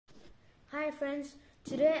Hi friends,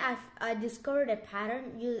 today I discovered a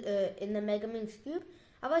pattern in the Megaminx cube.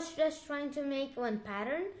 I was just trying to make one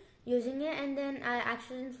pattern using it, and then I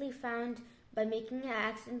accidentally found, by making it, I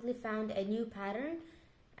accidentally found a new pattern,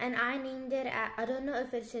 and I named it, I don't know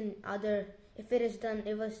if it's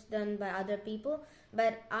it was done by other people,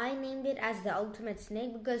 but I named it as the ultimate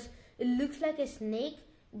snake because it looks like a snake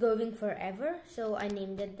going forever, so I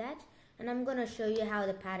named it that. And I'm gonna show you how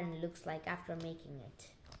the pattern looks like after making it.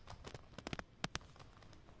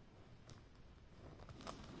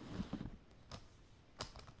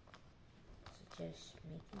 So just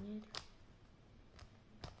making it.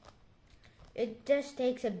 It just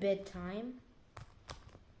takes a bit time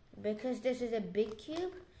because this is a big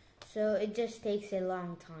cube, so it just takes a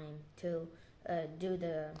long time to do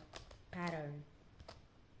the pattern.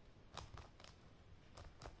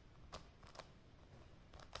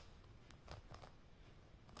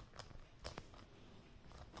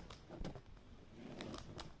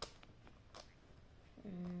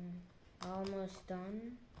 Almost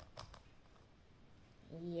done.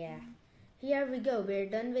 Yeah, here we go. We're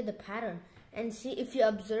done with the pattern, and see, if you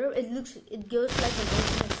observe, it goes like an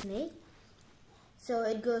ultimate snake. So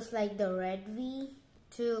it goes like the red V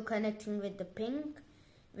to connecting with the pink,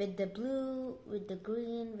 with the blue, with the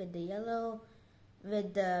green, with the yellow,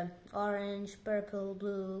 with the orange, purple,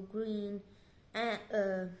 blue, green, and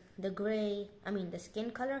the gray, the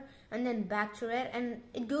skin color, and then back to red, and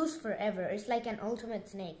it goes forever. It's like an ultimate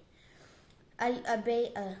snake.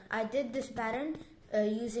 I did this pattern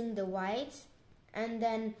using the whites and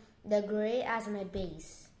then the gray as my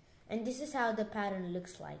base, and this is how the pattern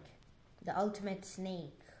looks like, the ultimate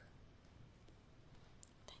snake.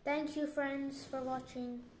 Thank you friends for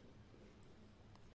watching.